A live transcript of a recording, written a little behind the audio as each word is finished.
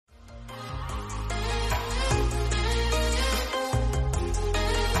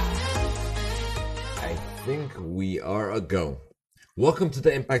We are a go. Welcome to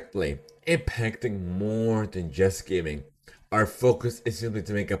the Impact Play, impacting more than just gaming. Our focus is simply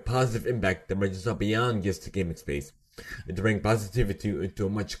to make a positive impact that reaches out beyond just the gaming space, and to bring positivity into a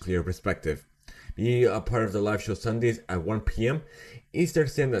much clearer perspective. Be a part of the live show Sundays at 1 p.m. Eastern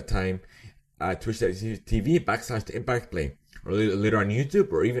Standard Time at twitch.tv/the Impact Play, or later on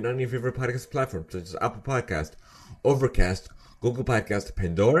YouTube, or even on your favorite podcast platform such as Apple Podcast, Overcast, Google Podcast,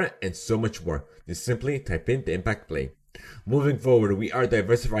 Pandora, and so much more. Just simply type in the Impact Play. Moving forward, we are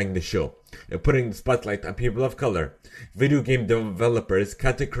diversifying the show and putting the spotlight on people of color, video game developers,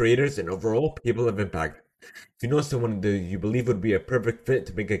 content creators, and overall people of impact. If you know someone that you believe would be a perfect fit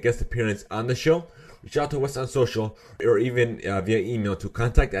to make a guest appearance on the show, reach out to us on social or even via email to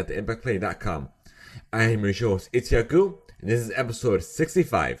contact@theimpactplay.com. I am your host, Itziagu, and this is episode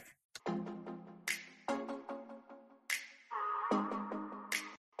 65.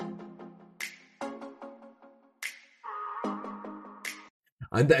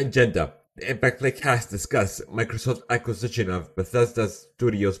 On the agenda, the Impact Playcast discuss Microsoft's acquisition of Bethesda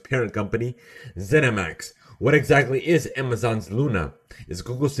Studios' parent company, ZeniMax. What exactly is Amazon's Luna? Is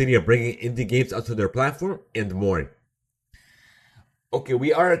Google Stadia bringing indie games onto their platform? And more. Okay,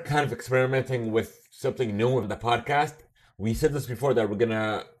 we are kind of experimenting with something new in the podcast. We said this before that we're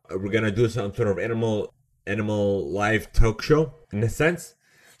gonna do some sort of animal live talk show in a sense.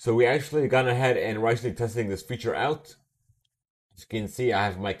 So we actually gone ahead and we're actually testing this feature out. As you can see, I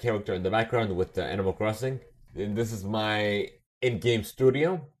have my character in the background with the Animal Crossing. And this is my in-game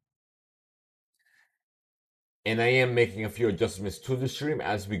studio. And I am making a few adjustments to the stream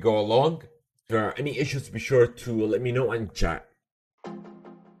as we go along. If there are any issues, be sure to let me know in chat.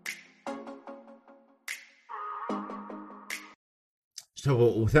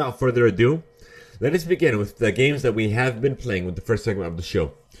 So without further ado, let us begin with the games that we have been playing with the first segment of the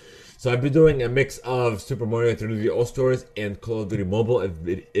show. So I've been doing a mix of Super Mario 3D All-Stars and Call of Duty Mobile.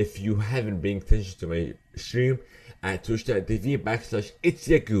 If you haven't been attention to my stream at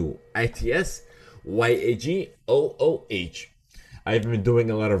twitch.tv/Itziagu, ITSYAGOOH. I've been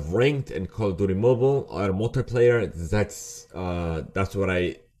doing a lot of ranked and Call of Duty Mobile, a lot of multiplayer.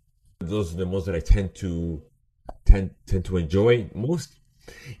 Those are the most that I tend to enjoy most.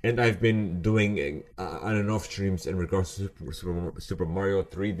 And I've been doing on and off streams in regards to Super Mario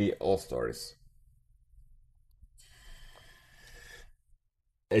 3D All-Stars.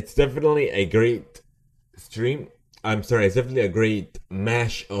 It's definitely a great stream. It's definitely a great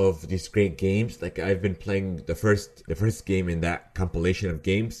mash of these great games. Like I've been playing the first game in that compilation of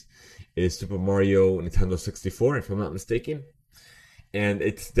games is Super Mario Nintendo 64, if I'm not mistaken. And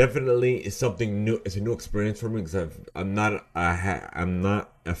it's definitely something new. It's a new experience for me because I'm not a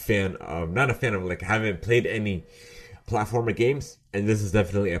fan of like I haven't played any platformer games, and this is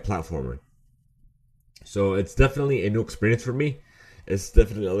definitely a platformer. So it's definitely a new experience for me. It's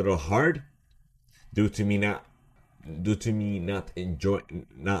definitely a little hard due to me not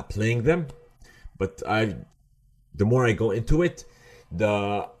playing them. But the more I go into it,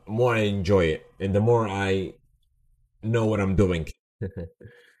 the more I enjoy it, and the more I know what I'm doing.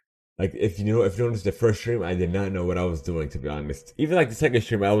 Like if you notice the first stream, I did not know what I was doing, to be honest. Even like the second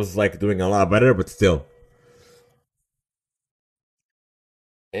stream, I was like doing a lot better, but still.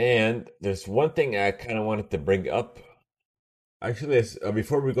 And there's one thing I kind of wanted to bring up. Actually,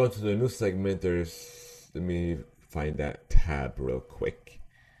 before we go into the news segment, let me find that tab real quick.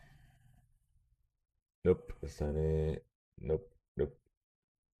 Nope, that's not it. Nope.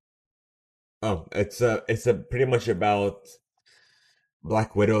 Oh, it's pretty much about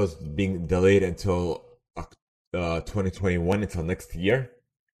Black Widow's being delayed until 2021, until next year.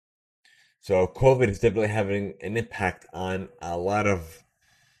 So COVID is definitely having an impact on a lot of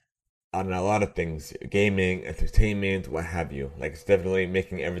things, gaming, entertainment, what have you. Like it's definitely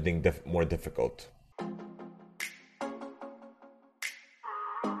making everything more difficult.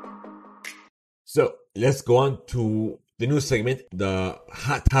 So let's go on to the news segment. The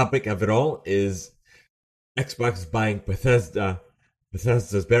hot topic of it all is Xbox buying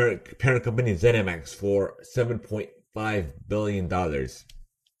Bethesda's parent company ZeniMax for $7.5 billion.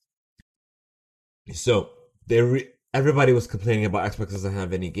 So everybody was complaining about Xbox doesn't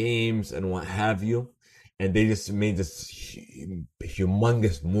have any games and what have you, and they just made this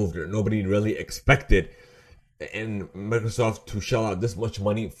humongous move that nobody really expected, and Microsoft to shell out this much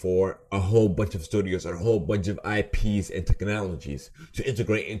money for a whole bunch of studios and a whole bunch of IPs and technologies to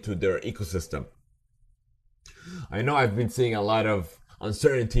integrate into their ecosystem. I know I've been seeing a lot of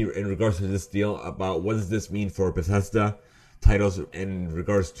uncertainty in regards to this deal about what does this mean for Bethesda titles in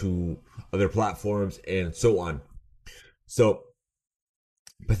regards to other platforms and so on. So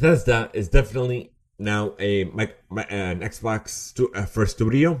Bethesda is definitely now an Xbox for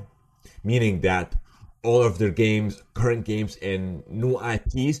Studio, meaning that all of their games, current games, and new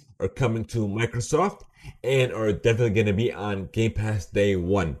IPs are coming to Microsoft and are definitely going to be on Game Pass day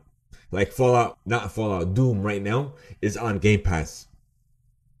one. Like Fallout, not Fallout, Doom right now is on Game Pass.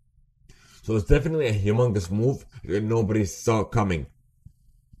 So it's definitely a humongous move that nobody saw coming.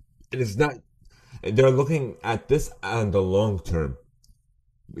 And it's not, they're looking at this on the long term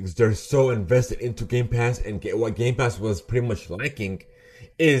because they're so invested into Game Pass, and what Game Pass was pretty much lacking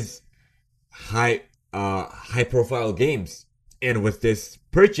is high profile games. And with this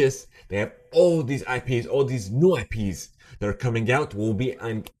purchase, they have all these IPs, all these new IPs that are coming out will be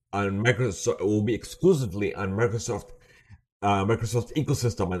on Microsoft, will be exclusively on Microsoft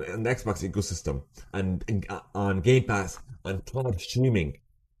ecosystem and the Xbox ecosystem, and on Game Pass, on cloud streaming.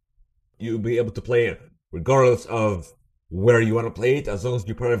 You'll be able to play it regardless of where you want to play it, as long as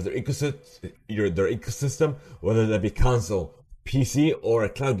you're part of their ecosystem, whether that be console, PC, or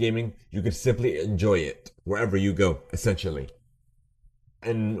cloud gaming. You can simply enjoy it wherever you go, essentially.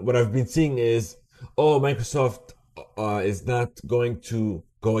 And what I've been seeing is, oh, Microsoft is not going to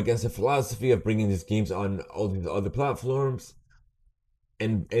go against the philosophy of bringing these games on all these other platforms.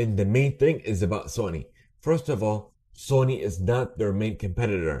 And the main thing is about Sony. First of all, Sony is not their main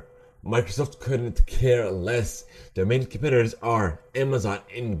competitor. Microsoft couldn't care less. Their main competitors are Amazon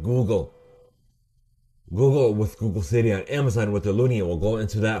and Google. Google with Google Stadia and Amazon with the Lumia. We'll go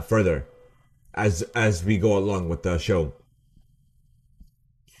into that further as we go along with the show.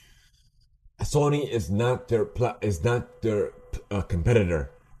 Sony is not their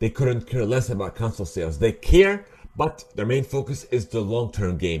competitor. They couldn't care less about console sales. They care, but their main focus is the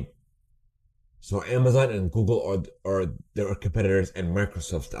long-term game. So Amazon and Google are their competitors in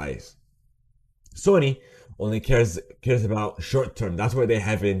Microsoft's eyes. Sony only cares about short term. That's why they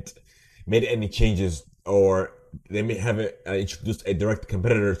haven't made any changes, or they may haven't introduced a direct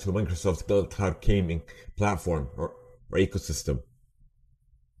competitor to Microsoft's cloud gaming platform or ecosystem.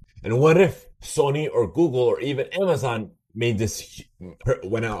 And what if Sony or Google or even Amazon made this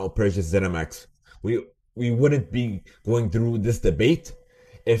went out and purchased ZeniMax? We wouldn't be going through this debate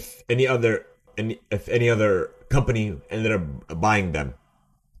if any other company ended up buying them.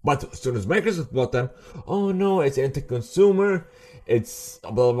 But as soon as Microsoft bought them, oh no, it's anti-consumer, it's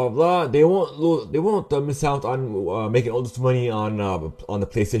blah blah blah. They won't miss out on making all this money on the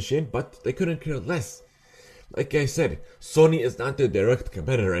PlayStation, but they couldn't care less. Like I said, Sony is not their direct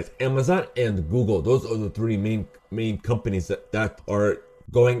competitor. It's Amazon and Google. Those are the three main companies that are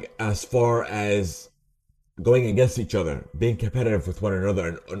going as far as going against each other, being competitive with one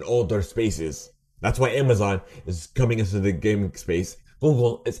another in all their spaces. That's why Amazon is coming into the gaming space.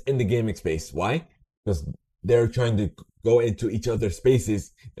 Google is in the gaming space. Why? Because they're trying to go into each other's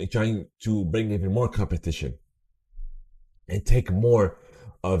spaces and trying to bring even more competition and take more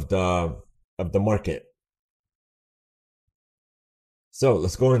of the market. So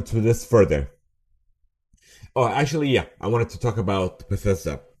let's go into this further. Oh, actually, yeah, I wanted to talk about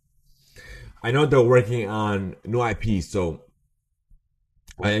Bethesda. I know they're working on new IP, so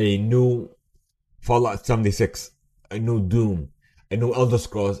a new Fallout 76, a new Doom, a new Elder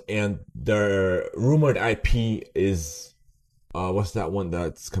Scrolls, and their rumored IP is what's that one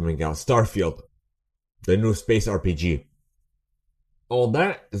that's coming out? Starfield, the new space RPG. All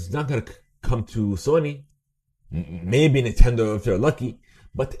that is not gonna come to Sony. Maybe Nintendo if they're lucky,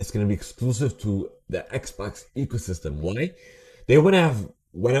 but it's gonna be exclusive to the Xbox ecosystem. Why? They wouldn't have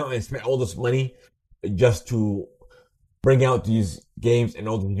went out and spent all this money just to bring out these games and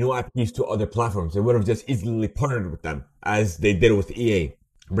all the new IPs to other platforms. They would have just easily partnered with them, as they did with EA,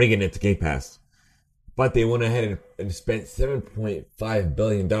 bringing it to Game Pass. But they went ahead and spent $7.5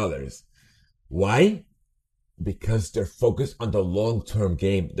 billion. Why? Because they're focused on the long-term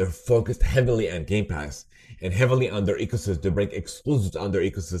game. They're focused heavily on Game Pass and heavily on their ecosystem to bring exclusives on their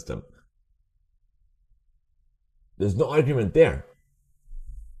ecosystem. There's no argument there.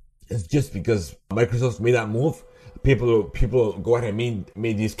 It's just because Microsoft made that move, people go ahead and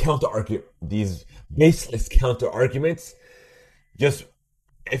made these baseless counter arguments. Just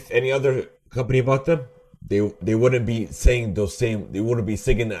if any other company bought them, they wouldn't be saying they wouldn't be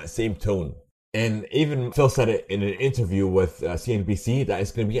singing that same tone. And even Phil said it in an interview with CNBC that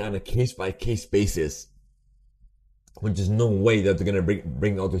it's going to be on a case by case basis, which is no way that they're going to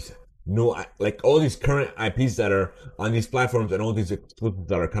bring all this new, like all these current IPs that are on these platforms and all these exclusives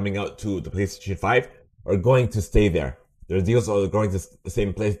that are coming out to the PlayStation 5 are going to stay there. Their deals are going to the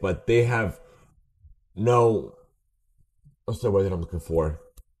same place, but they have no, what's the word that I'm looking for?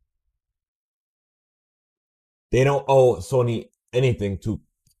 They don't owe Sony anything to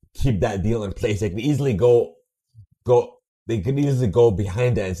keep that deal in place. They can easily go they can easily go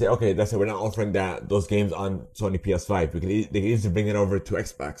behind that and say, okay, that's it. We're not offering those games on Sony PS5. They can easily bring it over to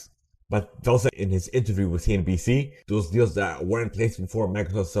Xbox. But Phil said in his interview with CNBC, those deals that were in place before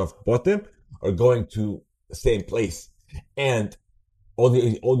Microsoft bought them are going to stay in place, and all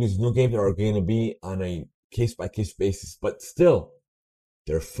these new games are going to be on a case by case basis. But still,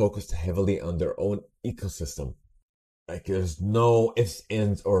 they're focused heavily on their own ecosystem. Like there's no ifs,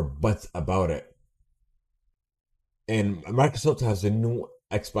 ands, or buts about it. And Microsoft has a new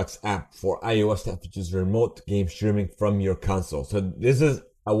Xbox app for iOS that features remote game streaming from your console. So this is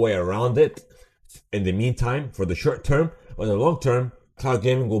a way around it in the meantime for the short term. But in the long term, cloud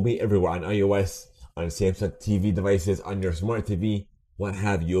gaming will be everywhere on iOS, on Samsung TV devices, on your smart TV, what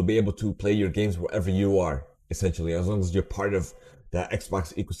have you. You'll be able to play your games wherever you are, essentially, as long as you're part of the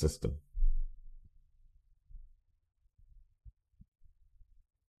Xbox ecosystem.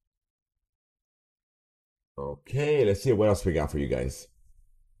 Okay, let's see what else we got for you guys.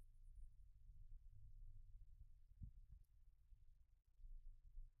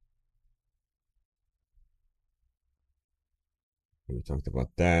 We talked about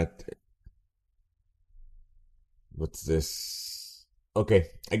that. What's this? Okay,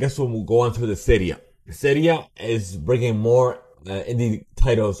 I guess we'll go on to the Stadia. Stadia is bringing more indie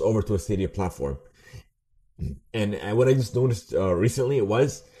titles over to a Stadia platform. And what I just noticed recently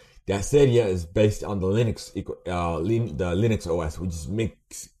was that Stadia is based on the the Linux OS,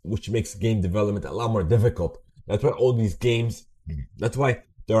 which makes game development a lot more difficult. That's why all these games. That's why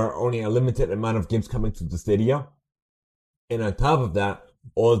there are only a limited amount of games coming to the Stadia, and on top of that,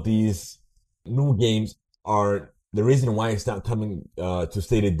 all these new games are the reason why it's not coming to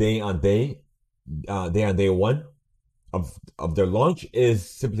Stadia day on day one of their launch is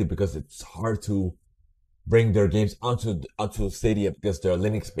simply because it's hard to bring their games onto Stadia because they're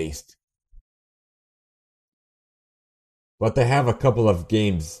Linux based. But they have a couple of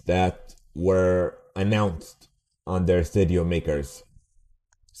games that were announced on their Stadia makers.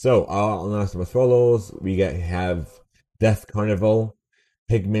 So I'll announce them as follows. Have Death Carnival,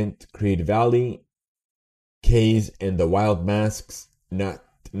 Pigment Creed Valley, Kays and the Wild Masks,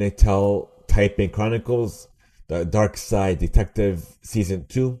 Natal Typing Chronicles, The Dark Side Detective Season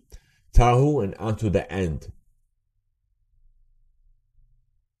 2, Tahu, and Onto the End.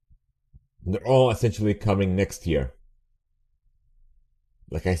 They're all essentially coming next year.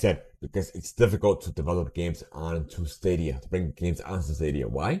 Like I said, because it's difficult to develop games onto Stadia, to bring games onto Stadia.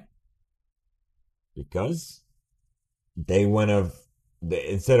 Why? Because they want to,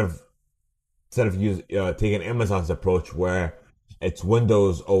 instead of taking Amazon's approach where it's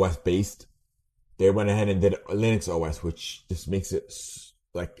Windows OS based, they went ahead and did Linux OS, which just makes it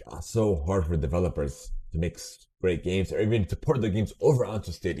so hard for developers to make great games or even to port the games over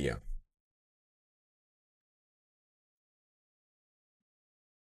onto Stadia.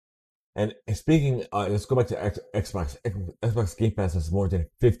 And speaking, let's go back to Xbox. Xbox Game Pass has more than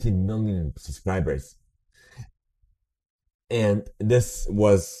 15 million subscribers, and this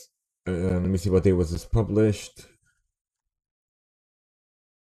was let me see what day was this published.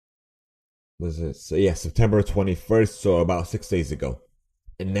 Was it? So yeah, September 21st, so about 6 days ago.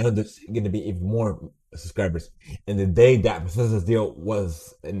 And now there's going to be even more subscribers. And the day that Bethesda's deal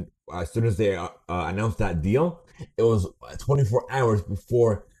was, and as soon as they announced that deal, it was 24 hours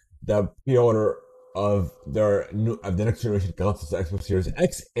before the pre-order of the next generation consoles, the Xbox Series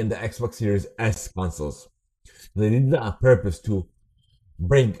X and the Xbox Series S consoles. They did that on purpose to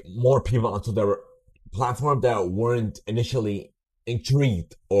bring more people onto their platform that weren't initially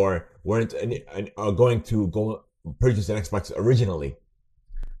intrigued or weren't going to go purchase an Xbox originally.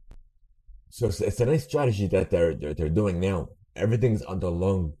 So it's a nice strategy that they're doing now. Everything's on the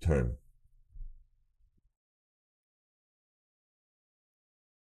long term.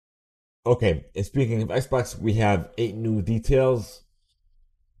 Okay, and speaking of Xbox, we have 8 new details.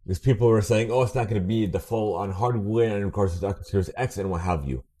 Because people were saying, "Oh, it's not going to be the full on hardware," and of course, it's Xbox Series X and what have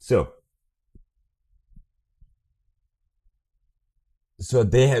you. So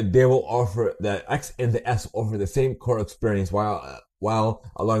they will offer the X and the S offer the same core experience while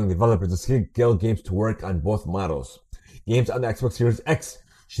allowing developers to scale games to work on both models. Games on the Xbox Series X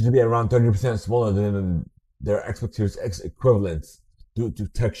should be around 30% smaller than their Xbox Series X equivalents due to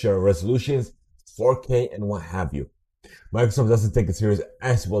texture resolutions, 4K, and what have you. Microsoft doesn't think the Series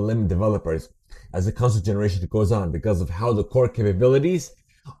S will limit developers as the console generation goes on because of how the core capabilities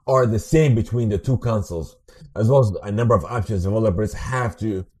are the same between the two consoles, as well as a number of options developers have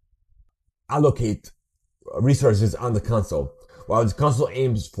to allocate resources on the console. While the console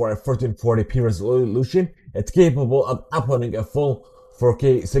aims for a 1440p resolution, it's capable of uploading a full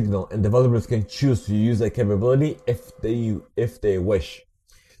 4K signal, and developers can choose to use that capability if they wish.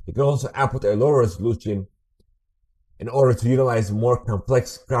 They can also output a lower resolution in order to utilize more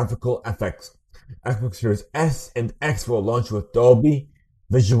complex graphical effects. Xbox Series S and X will launch with Dolby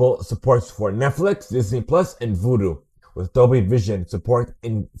Visual support for Netflix, Disney Plus, and Vudu, with Dolby Vision support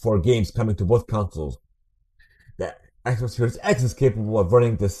for games coming to both consoles. The Xbox Series X is capable of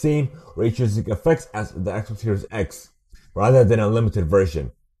running the same ray tracing effects as the Xbox Series X, rather than a limited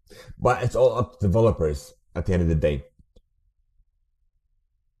version. But it's all up to developers at the end of the day.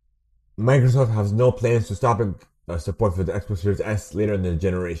 Microsoft has no plans to stop support for the Xbox Series S later in the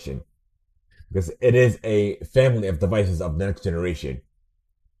generation, because it is a family of devices of the next generation.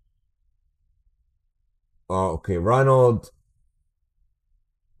 Okay, Ronald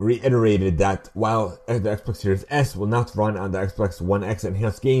reiterated that while the Xbox Series S will not run on the Xbox One X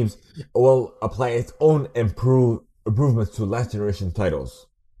enhanced games, it will apply its own improvements to last generation titles.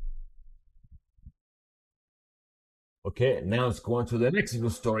 Okay, now let's go on to the next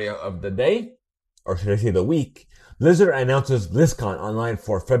news story of the day, or should I say the week. Blizzard announces BlizzCon online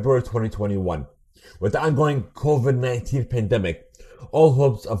for February 2021. With the ongoing COVID-19 pandemic, all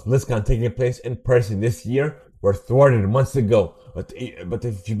hopes of BlizzCon taking place in person this year were thwarted months ago. But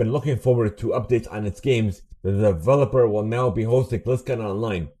if you've been looking forward to updates on its games, the developer will now be hosting BlizzCon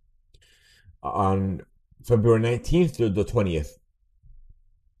online on February 19th to the 20th.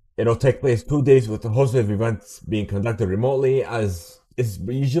 It'll take place 2 days with the host of events being conducted remotely, as it's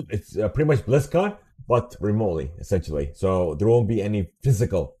pretty much BlizzCon, but remotely, essentially. So there won't be any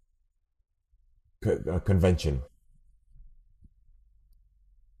physical convention.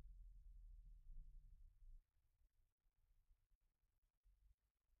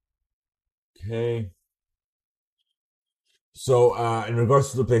 Okay. So, in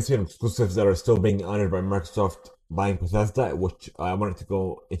regards to the PlayStation exclusives that are still being honored by Microsoft buying Bethesda, which I wanted to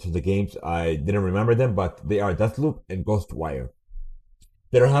go into the games, I didn't remember them, but they are Deathloop and Ghostwire.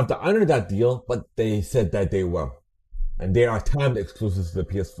 They don't have to honor that deal, but they said that they will. And they are timed exclusives to the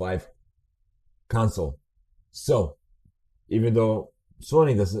PS5 console. So, even though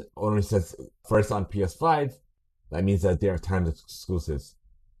Sony doesn't only says first on PS5, that means that they are timed exclusives.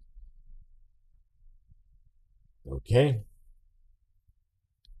 Okay.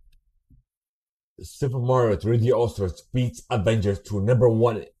 Super Mario 3D All-Stars beats Avengers to number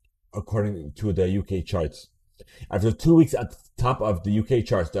one according to the UK charts. After 2 weeks at the top of the UK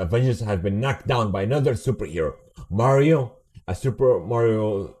charts, the Avengers have been knocked down by another superhero, Mario. A Super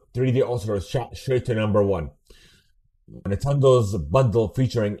Mario 3D All-Stars shot straight to number one. Nintendo's bundle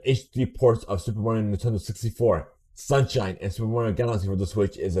featuring HD ports of Super Mario Nintendo 64, Sunshine, and Super Mario Galaxy for the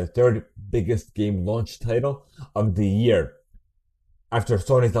Switch is the third biggest game launch title of the year, after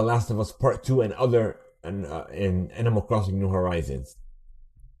Sony's The Last of Us Part 2 and Animal Crossing New Horizons.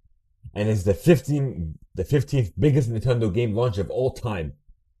 And is the 15th biggest Nintendo game launch of all time,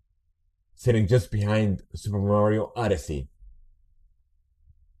 sitting just behind Super Mario Odyssey.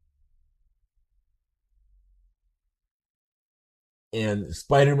 And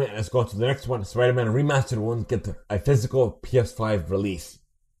Spider-Man, let's go on to the next one. Spider-Man Remastered won't get a physical PS5 release,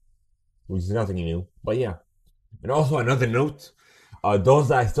 which is nothing new, but yeah. And also another note, those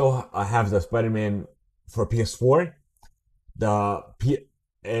that I still have the Spider-Man for PS4,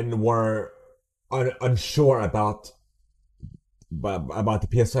 and were unsure about the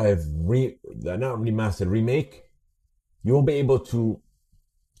PS5 not remastered remake, you will be able to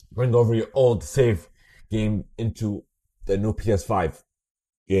bring over your old save game into the new PS5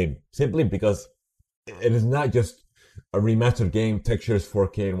 game, simply because it is not just a remastered game, textures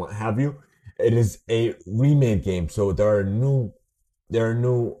 4K and what have you. It is a remade game, so there are new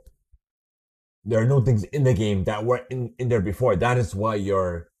things in the game that were in there before. That is why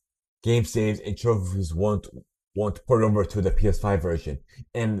your game saves and trophies won't port over to the PS5 version.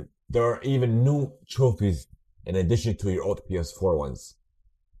 And there are even new trophies in addition to your old PS4 ones.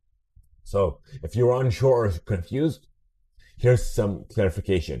 So if you are unsure or confused, here's some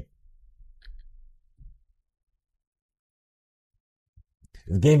clarification.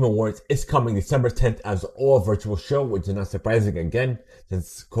 The Game Awards is coming December 10th as all virtual show, which is not surprising again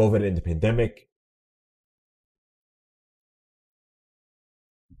since COVID and the pandemic.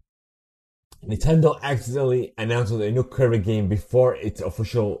 Nintendo accidentally announces a new Kirby game before its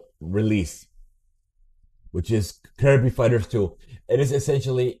official release, which is Kirby Fighters 2. It is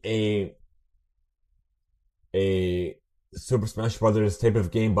essentially a Super Smash Brothers type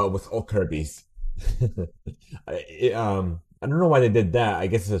of game, but with all Kirby's. I don't know why they did that. I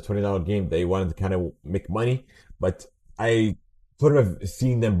guess it's a $20 game. They wanted to kind of make money, but I could have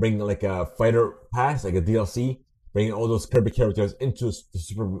seen them bring like a fighter pass, like a DLC, bringing all those Kirby characters into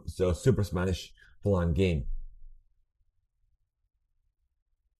the Super Smash full-on game.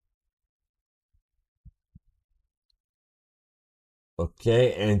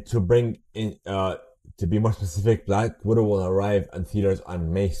 Okay, and to bring in, to be more specific, Black Widow will arrive in theaters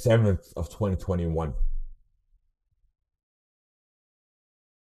on May 7th of 2021.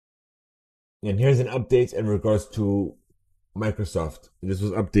 And here's an update in regards to Microsoft. This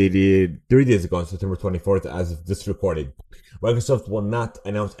was updated 3 days ago on September 24th as of this recording. Microsoft will not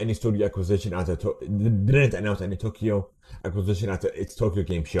announce any studio acquisition didn't announce any Tokyo acquisition at its Tokyo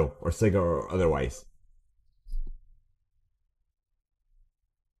Game Show, or Sega or otherwise.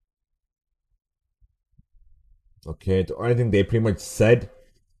 Okay, the only thing they pretty much said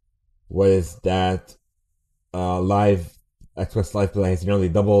was that live Xbox Live Play has nearly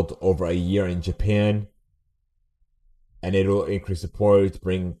doubled over a year in Japan, and it will increase support,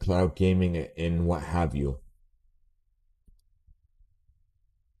 bring cloud gaming, and what have you.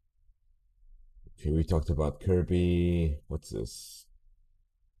 Okay, we talked about Kirby. What's this?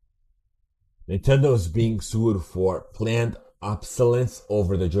 Nintendo is being sued for planned obsolescence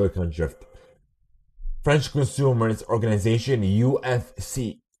over the Joy-Con drift. French consumers organization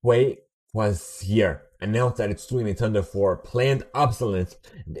UFC was here announced that it's suing Nintendo for planned obsolescence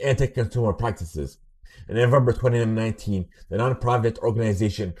and anti-consumer practices. In November 2019, the non-profit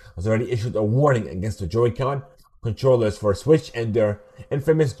organization has already issued a warning against the Joy-Con controllers for Switch and their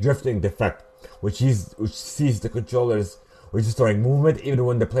infamous drifting defect, which sees the controllers registering movement even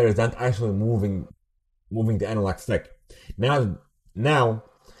when the player is not actually moving the analog stick. Now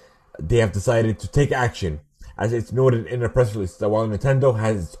they have decided to take action, as it's noted in a press release that while Nintendo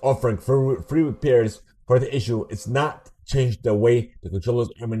has offering free repairs for the issue, it's not changed the way the controllers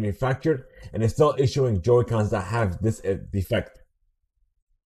are manufactured, and is still issuing Joy-Cons that have this defect.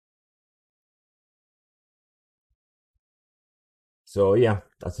 So yeah,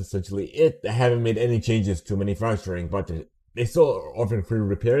 that's essentially it. They haven't made any changes to manufacturing, but they still are offering free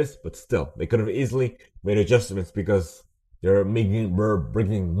repairs. But still, they could have easily made adjustments because we're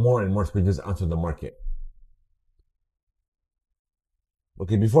bringing more and more switches onto the market.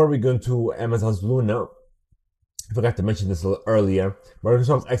 Okay, before we go into Amazon's Luna, I forgot to mention this a little earlier.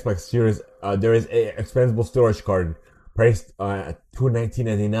 Microsoft's Xbox Series, there is a expandable storage card priced at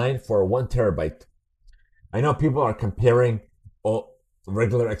 $219.99 for 1 TB. I know people are comparing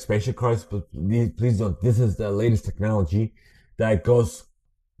regular expansion cards, but please don't. This is the latest technology that goes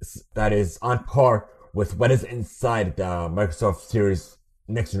that is on par with what is inside the Microsoft Series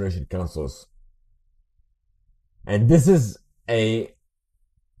next generation consoles. And this is a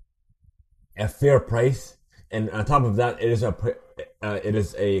fair price, and on top of that, it is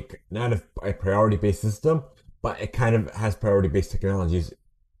a not a priority based system, but it kind of has priority based technologies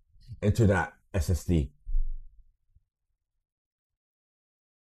into that SSD.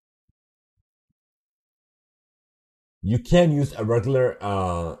 You can use a regular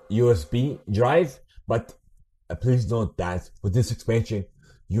USB drive, but please note that with this expansion,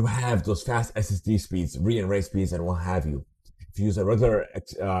 you have those fast SSD speeds, read and write speeds, and what have you. If you use a regular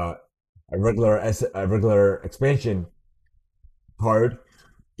expansion card,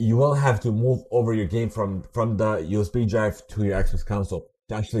 you will have to move over your game from the USB drive to your Xbox console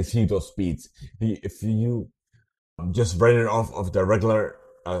to actually see those speeds. If you just run it off of the regular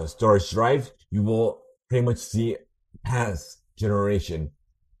storage drive, you will pretty much see past generation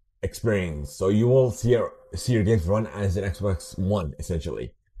experience. So you will see your games run as an Xbox One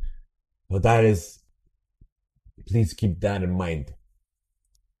essentially. So that is, please keep that in mind.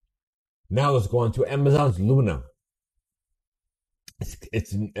 Now let's go on to Amazon's Luna.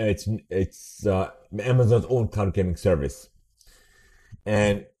 It's Amazon's own cloud gaming service,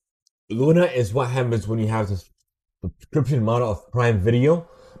 and Luna is what happens when you have this subscription model of Prime Video,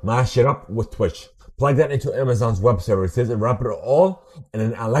 mash it up with Twitch, plug that into Amazon's web services, and wrap it all in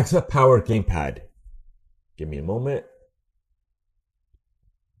an Alexa powered gamepad. Give me a moment.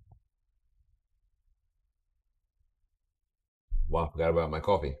 Wow, I forgot about my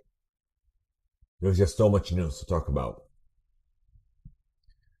coffee. There's just so much news to talk about.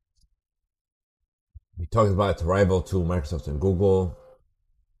 We talked about its rival to Microsoft and Google,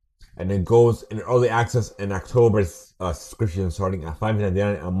 and it goes in early access in October's subscription starting at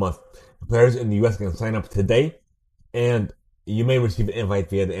 $5.99 a month. Players in the US can sign up today, and you may receive an invite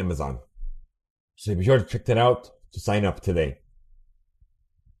via the Amazon. So be sure to check that out to sign up today.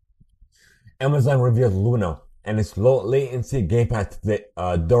 Amazon revealed Luna and its low latency gamepad today,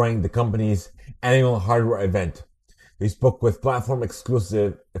 during the company's annual hardware event. They spoke with platform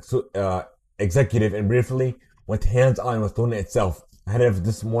executive and briefly went hands-on with Luna itself, Ahead of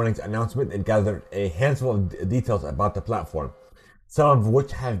this morning's announcement, it gathered a handful of details about the platform, some of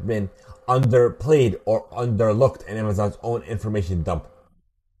which have been underplayed or underlooked in Amazon's own information dump.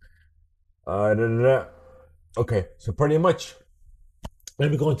 Da, da, da. Okay, so pretty much,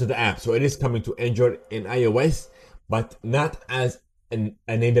 let me go into the app. So it is coming to Android and iOS, but not as a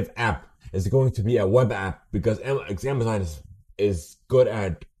native app. It's going to be a web app because Amazon is good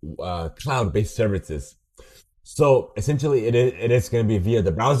at cloud-based services. So essentially, it is going to be via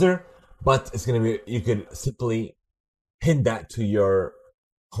the browser, but it's going to be you can simply pin that to your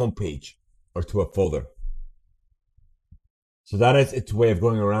homepage or to a folder. So that is its way of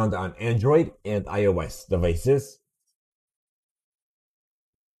going around on Android and iOS devices.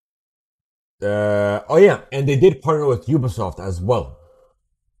 Oh yeah, and they did partner with Ubisoft as well.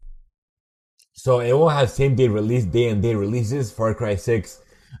 So it will have same day release, day and day releases, Far Cry 6,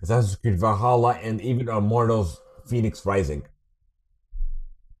 Assassin's Creed Valhalla, and even Immortals Phoenix Rising.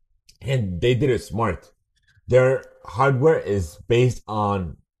 And they did it smart. Their hardware is based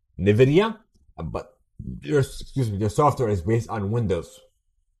on NVIDIA, but their software is based on Windows.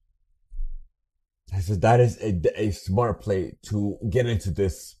 So that is a smart play to get into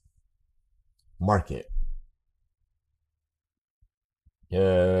this market.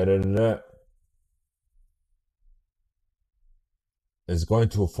 Uh, It's going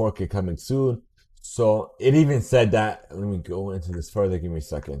to a 4K coming soon. So it even said that. Let me go into this further. Give me a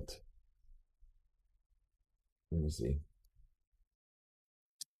second. Let me see.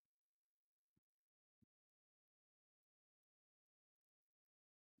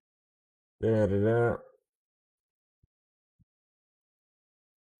 Da, da, da.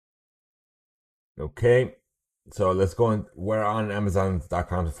 Okay. So let's go in. We're on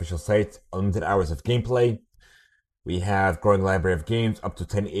Amazon.com's official site. Unlimited hours of gameplay. We have growing library of games up to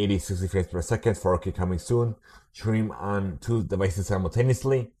 1080 60 frames per second, 4K coming soon. Stream on two devices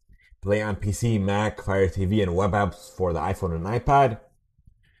simultaneously. Play on PC, Mac, Fire TV, and web apps for the iPhone and iPad.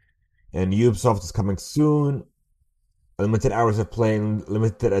 And Ubisoft is coming soon. Limited hours of play,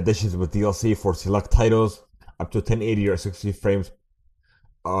 limited editions with DLC for select titles, up to 1080 or 60 frames,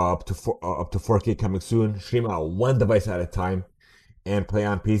 up to 4K coming soon. Stream on one device at a time, and play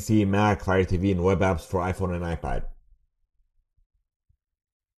on PC, Mac, Fire TV, and web apps for iPhone and iPad.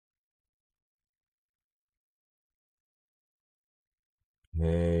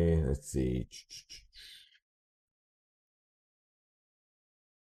 Okay, let's see.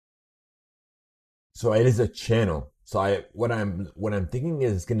 So it is a channel. So what I'm thinking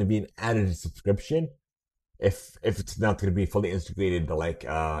is it's going to be an added subscription if it's not going to be fully integrated like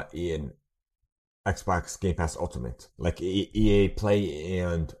in Xbox Game Pass Ultimate, like EA Play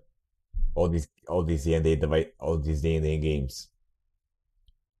and all these D&D device all these D&D games.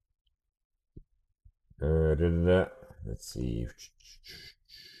 Da, da, da. Let's see.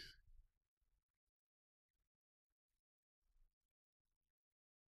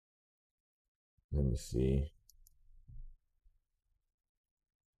 Let me see.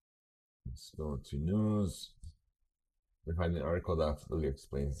 Let's go to news. We find an article that really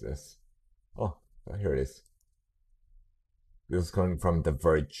explains this. Oh, here it is. This is coming from The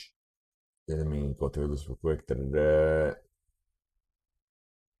Verge. Let me go through this real quick. Da, da, da.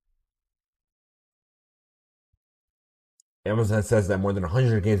 Amazon says that more than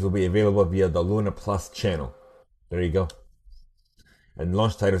 100 games will be available via the Luna Plus channel. There you go. And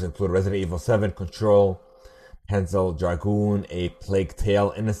launch titles include Resident Evil 7, Control, Panzer Dragoon, A Plague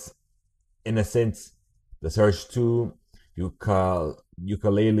Tale, Innocence, The Surge 2,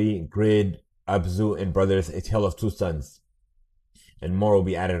 Ukulele, Grid, Abzu, and Brothers, A Tale of Two Sons. And more will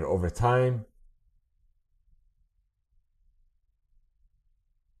be added over time.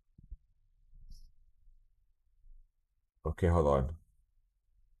 Okay, hold on.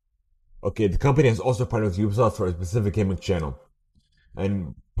 Okay, the company has also partnered with Ubisoft for a specific gaming channel.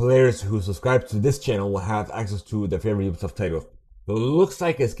 And players who subscribe to this channel will have access to their favorite Ubisoft titles. So it looks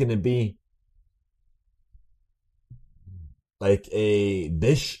like it's gonna be like a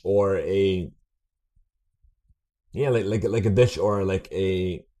dish or a yeah, like a dish or like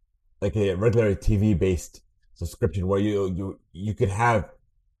a regular TV based subscription where you could have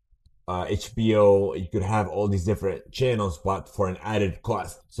HBO, you could have all these different channels, but for an added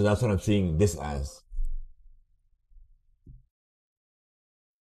cost. So that's what I'm seeing this as.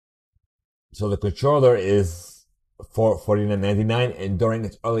 So the controller is for $49.99 and during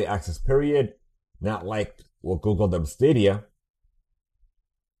its early access period, not like what Google did with Stadia.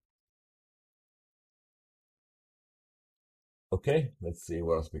 Okay, let's see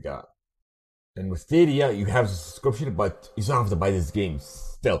what else we got. And with Stadia, you have a subscription, but you still have to buy these games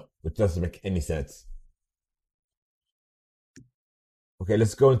still, which doesn't make any sense. Okay,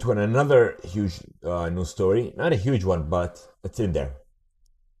 let's go into another huge news story. Not a huge one, but it's in there.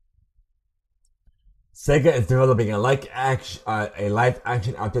 Sega is developing a live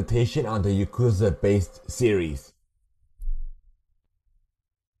action adaptation on the Yakuza based series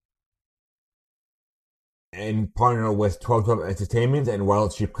in partner with 1212 Entertainment and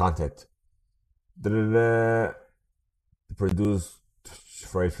Wild Sheep Content. Da-da-da. Produced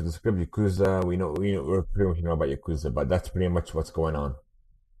for the script Yakuza. We're pretty much know about Yakuza, but that's pretty much what's going on.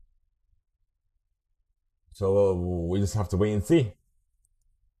 So we just have to wait and see.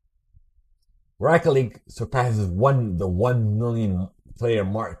 Rocket League surpasses the 1 million player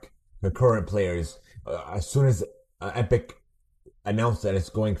mark for current players as soon as Epic announced that it's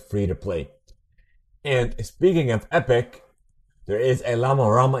going free to play. And speaking of Epic, there is a Llama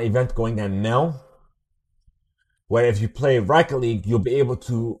Rama event going on now, where if you play Rocket League, you'll be able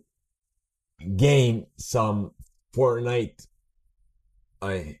to gain some Fortnite,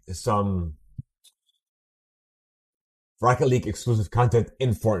 some Rocket League exclusive content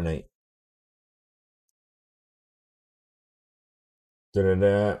in Fortnite.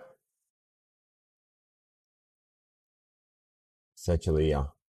 Da-da-da. Essentially, yeah.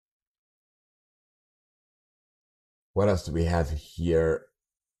 What else do we have here?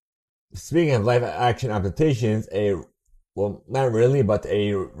 Speaking of live action adaptations, well, not really, but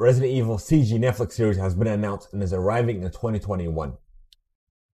a Resident Evil CG Netflix series has been announced and is arriving in 2021.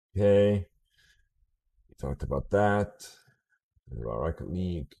 Okay, we talked about that. About Rocket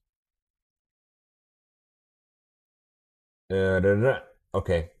League.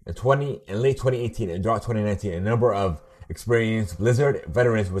 Okay, in late 2018 and throughout 2019, a number of experienced Blizzard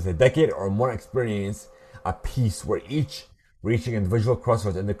veterans with a decade or more experience apiece were each reaching individual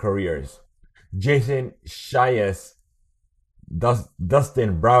crossroads in their careers. Jason Schreier,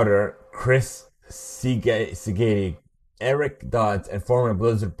 Dustin Browder, Chris Sigeti, Eric Dodds, and former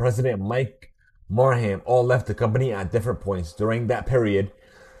Blizzard president Mike Morhaime all left the company at different points during that period.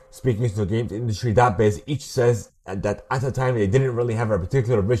 Speaking to GamesIndustry.biz, each says that at the time they didn't really have a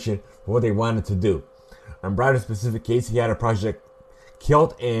particular vision for what they wanted to do. In Browder's specific case, he had a project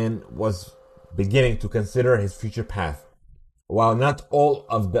killed and was beginning to consider his future path. While not all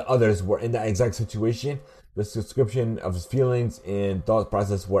of the others were in that exact situation, the description of his feelings and thought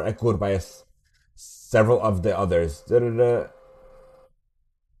process were echoed by several of the others. Da-da-da.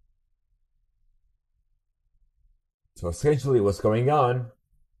 So essentially, what's going on?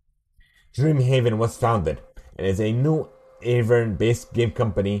 Dreamhaven was founded and is a new Avern-based game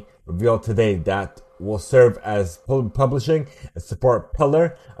company revealed today that will serve as publishing and support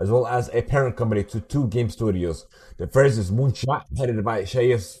pillar as well as a parent company to two game studios. The first is Moonshot, headed by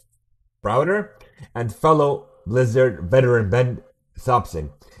Shayas Browder and fellow Blizzard veteran Ben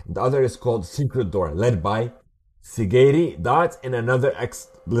Thompson. The other is called Secret Door, led by Sigeti Dot and another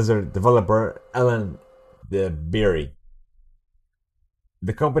ex-Blizzard developer, Ellen DeBerry.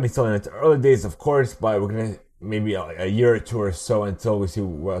 The company's still in its early days, of course, but we're gonna maybe a year or two or so until we see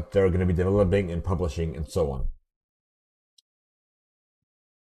what they're gonna be developing and publishing and so on.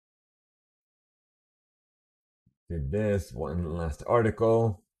 Did this one last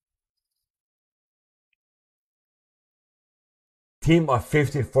article. Team of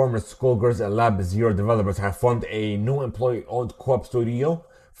 15 former Schoolgirls and Lab Zero developers have formed a new employee-owned co-op studio,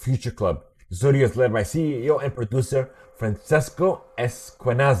 Future Club. The studio is led by CEO and producer Francesco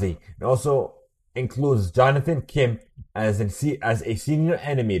Esquenazi and also includes Jonathan Kim as a senior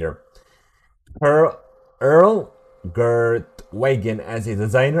animator, Earl Gertwagen as a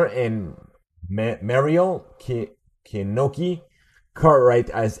designer, and Mario Kinoki Cartwright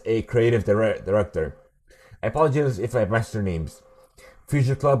as a creative director. I apologize if I messed their names.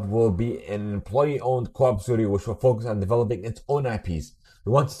 Future Club will be an employee-owned co-op studio which will focus on developing its own IPs.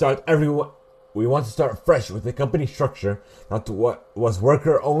 We want to start fresh with the company structure, not to what was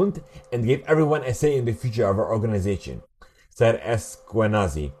worker-owned, and give everyone a say in the future of our organization, said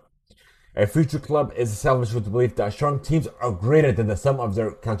Esquenazi. A Future Club is established with the belief that strong teams are greater than the sum of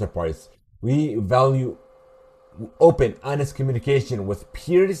their counterparts. We value open, honest communication with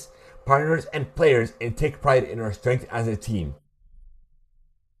peers, partners, and players, and take pride in our strength as a team.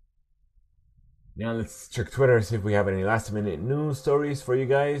 Now let's check Twitter, see if we have any last minute news stories for you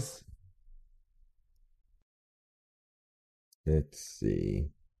guys. Let's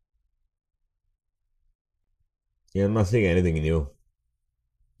see. Yeah, I'm not seeing anything new.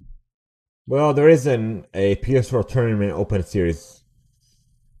 Well, there is a PS4 tournament open series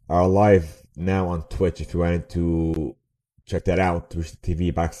are live now on Twitch if you wanted to check that out.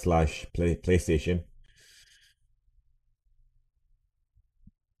 Twitch.tv/PlayStation.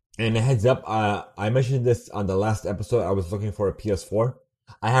 And a heads up, I mentioned this on the last episode. I was looking for a PS4.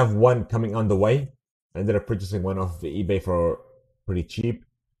 I have one coming on the way. I ended up purchasing one off the eBay for pretty cheap.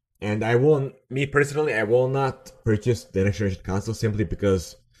 And me personally, I will not purchase the next generation console simply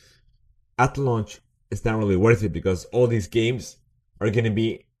because at launch, it's not really worth it because all these games are going to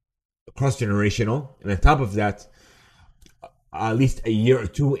be cross generational. And on top of that, at least a year or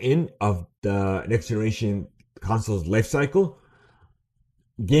two in of the next generation console's life cycle,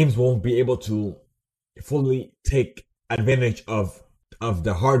 games won't be able to fully take advantage of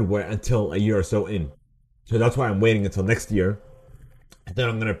the hardware until a year or so in. So that's why I'm waiting until next year. And then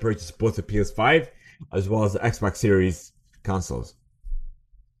I'm gonna purchase both the PS5 as well as the Xbox Series consoles.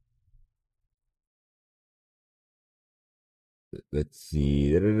 Let's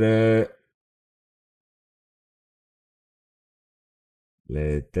see. Da-da-da.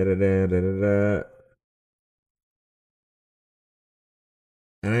 Da-da-da-da-da-da.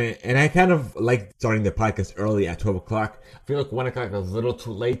 And I kind of like starting the podcast early at 12 o'clock. I feel like 1 o'clock is a little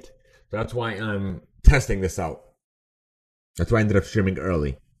too late. So that's why I'm testing this out. That's why I ended up streaming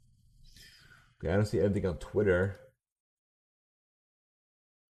early. Okay, I don't see anything on Twitter.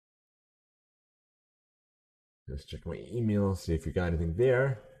 Let's check my email, see if you got anything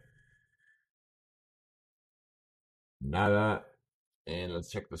there. Nada. And let's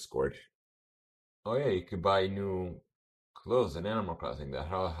check the Discord. Oh yeah, you could buy new clothes in Animal Crossing, the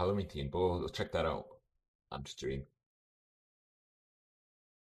Halloween theme. But we'll check that out on stream.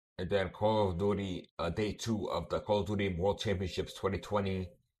 And then Call of Duty, day 2 of the Call of Duty World Championships 2020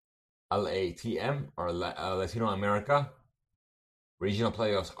 LATM, or Latino America. Regional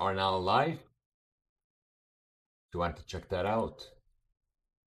playoffs are now live. If you want to check that out.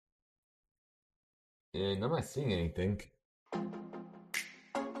 And I'm not seeing anything.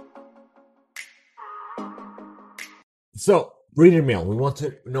 So, reader mail. We want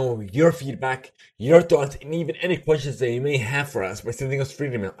to know your feedback, your thoughts, and even any questions that you may have for us by sending us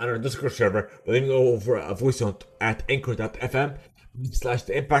reader mail on our Discord server, by leaving over a voice note at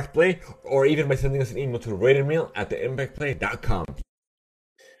anchor.fm/the Impact Play, or even by sending us an email to readermail@theimpactplay.com.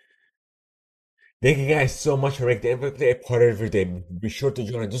 Thank you guys so much for making the Impact Play a part of your day. Be sure to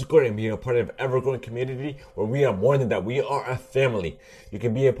join our Discord and be a part of an ever-growing community where we are more than that. We are a family. You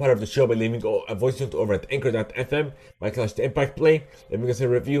can be a part of the show by leaving a voice note over at anchor.fm/the Impact Play, leaving us a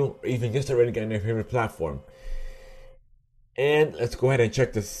review, or even just a rating on your favorite platform. And let's go ahead and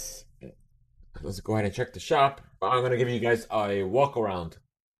check this. Let's go ahead and check the shop. I'm gonna give you guys a walk around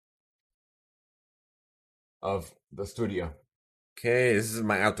of the studio. Okay, this is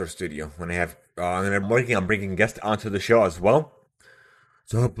my outdoor studio. When I have, and I'm working on bringing guests onto the show as well.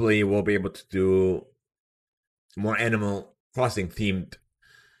 So hopefully we'll be able to do more Animal Crossing themed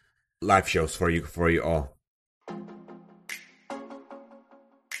live shows for you all.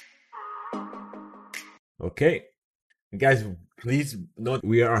 Okay, guys, please note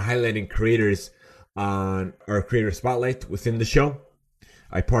we are highlighting creators on our creator spotlight within the show.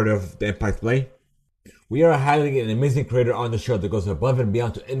 I'm part of the Impact Play. We are highlighting an amazing creator on the show that goes above and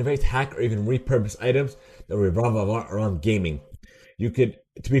beyond to innovate, hack, or even repurpose items that revolve around gaming. You could,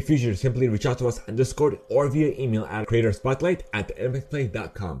 to be featured, simply reach out to us on Discord or via email at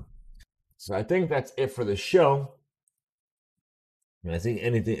creatorspotlight@theimpactplay.com. So I think that's it for the show. I think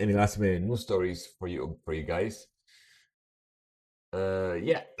any last minute news stories for you guys.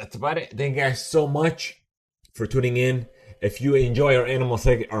 Yeah, that's about it. Thank you guys so much for tuning in. If you enjoy our Animal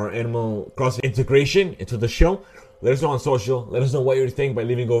Crossing integration into the show, let us know on social. Let us know what you think by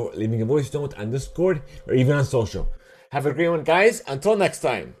leaving a voice note on Discord or even on social. Have a great one, guys. Until next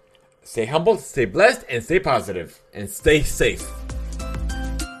time, stay humble, stay blessed, and stay positive, and stay safe.